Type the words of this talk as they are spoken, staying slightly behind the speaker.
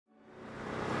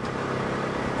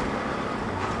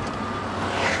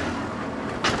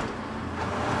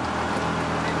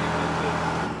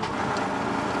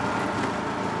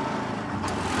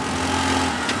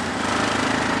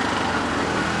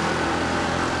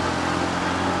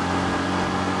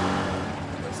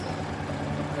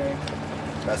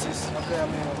Gracias. Okay,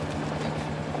 amigo.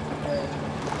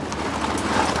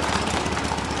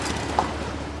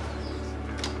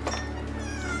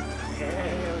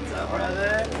 Hey, what's up,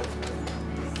 brother?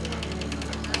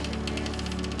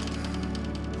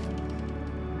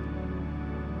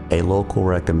 A local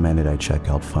recommended I check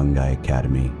out Fungi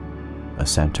Academy, a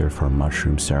center for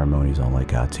mushroom ceremonies on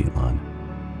Lake Atitlan,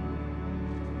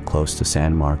 close to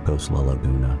San Marcos La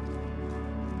Laguna.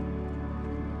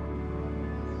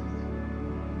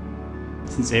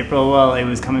 Since April, well, it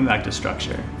was coming back to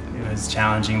structure. It was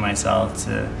challenging myself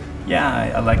to,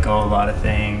 I let go of a lot of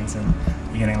things and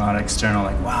getting a lot of external,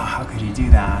 like, wow, how could you do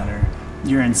that? Or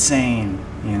you're insane,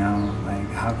 you know, like,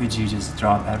 how could you just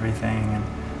drop everything? And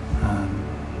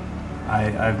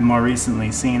I've more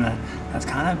recently seen that that's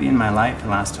kind of been my life for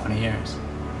the last 20 years.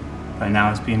 But now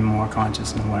it's being more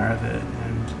conscious and aware of it.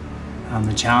 And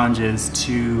the challenge is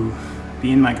to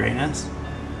be in my greatness.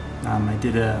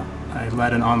 I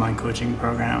led an online coaching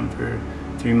program for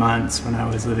 3 months when I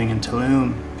was living in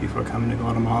Tulum before coming to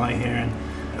Guatemala here. And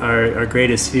our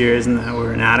greatest fear isn't that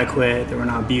we're inadequate, that we're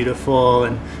not beautiful,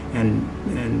 and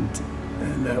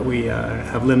that we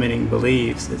have limiting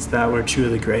beliefs. It's that we're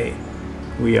truly great.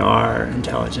 We are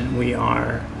intelligent, we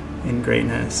are in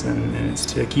greatness, and it's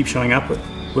to keep showing up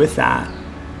with that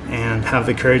and have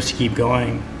the courage to keep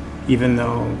going, even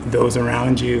though those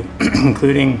around you,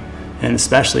 including and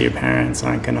especially your parents,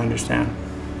 aren't going to understand.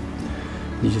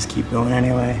 You just keep going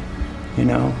anyway, you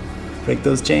know, break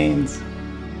those chains.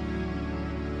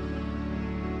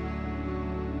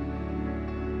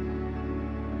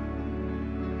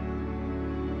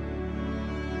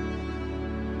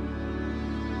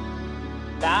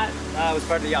 That was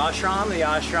part of the ashram. The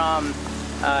ashram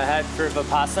had for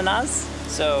vipassanas.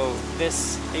 So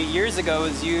this 8 years ago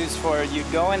was used for,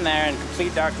 you'd go in there in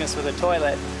complete darkness with a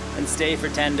toilet and stay for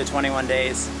 10 to 21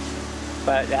 days.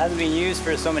 But it hasn't been used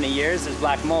for so many years. There's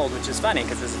black mold, which is funny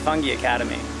because it's a Fungi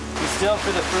Academy. We still,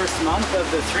 for the first month of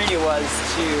the 3, was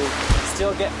to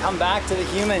still come back to the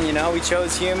human, you know. We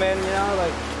chose human, you know,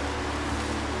 like,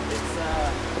 it's,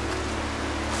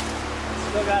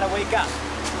 still gotta wake up.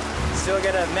 Still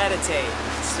gotta meditate.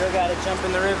 Still gotta jump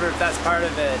in the river if that's part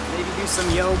of it. Maybe do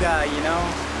some yoga, you know,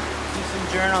 do some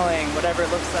journaling, whatever it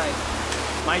looks like.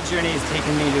 My journey has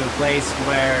taken me to a place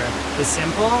where the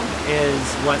simple is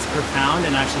what's profound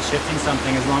and actually shifting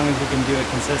something as long as we can do it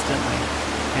consistently.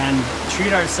 And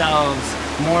treat ourselves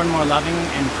more and more loving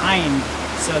and kind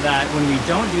so that when we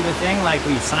don't do the thing, like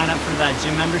we sign up for that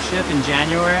gym membership in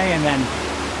January and then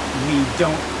we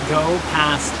don't go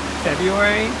past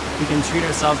February, we can treat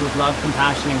ourselves with love,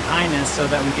 compassion, and kindness so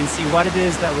that we can see what it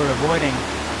is that we're avoiding.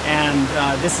 And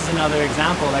this is another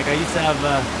example. Like, I used to have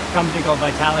a company called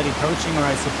Vitality Coaching where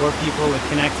I support people with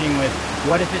connecting with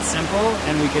what if it's simple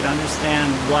and we could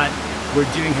understand what we're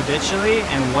doing habitually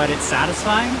and what it's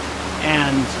satisfying,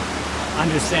 and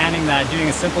understanding that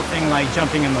doing a simple thing like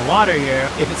jumping in the water here,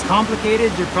 if it's complicated,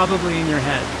 you're probably in your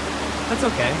head. That's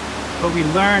okay. But we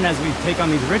learn as we take on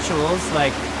these rituals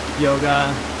like yoga,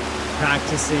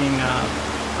 practicing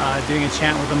doing a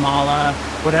chant with a mala,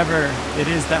 whatever it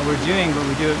is that we're doing, but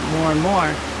we do it more and more,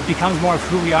 it becomes more of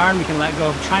who we are, and we can let go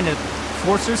of trying to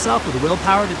force ourselves with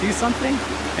willpower to do something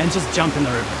and just jump in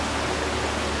the river.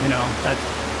 You know, that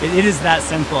it is that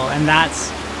simple, and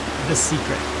that's the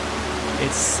secret.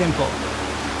 It's simple.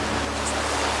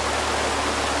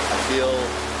 I feel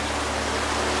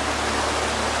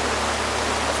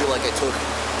like I took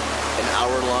an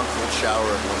hour-long cold shower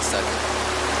in 1 second.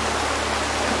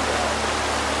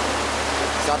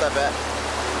 It's not that bad.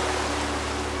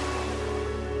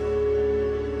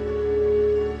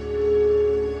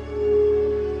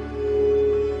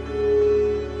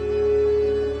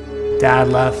 Dad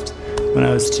left when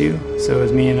I was 2, so it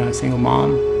was me and a single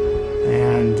mom.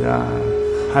 And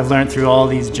I've learned through all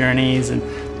these journeys, and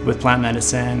with plant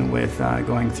medicine, with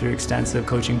going through extensive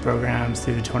coaching programs,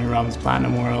 through the Tony Robbins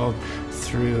Platinum World,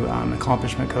 through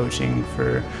accomplishment coaching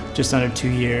for just under 2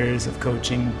 years of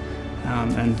coaching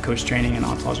and coach training and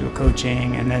ontological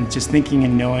coaching, and then just thinking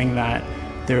and knowing that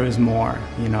there was more,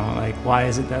 you know, like, why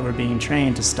is it that we're being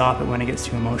trained to stop it when it gets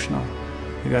too emotional?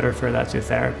 We got to refer that to a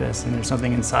therapist, and there's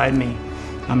something inside me.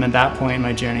 At that point in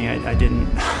my journey, I didn't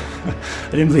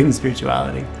I didn't believe in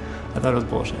spirituality. I thought it was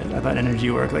bullshit. I thought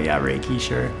energy work, like, yeah, Reiki,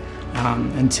 sure,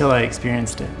 until I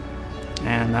experienced it.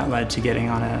 And that led to getting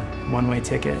on a one-way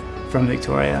ticket from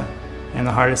Victoria. And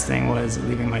the hardest thing was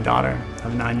leaving my daughter. I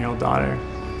have a 9-year-old daughter,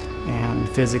 and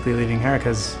physically leaving her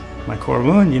because my core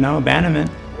wound, you know,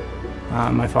 abandonment.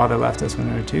 My father left us when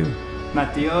we were 2.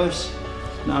 Matios,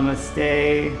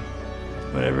 namaste,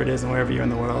 whatever it is, and wherever you're in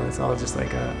the world, it's all just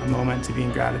like a moment to be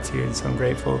in gratitude. So I'm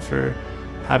grateful for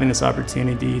having this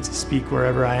opportunity to speak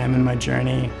wherever I am in my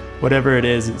journey, whatever it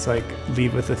is, it's like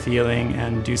leave with a feeling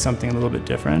and do something a little bit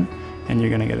different, and you're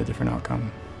gonna get a different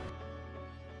outcome.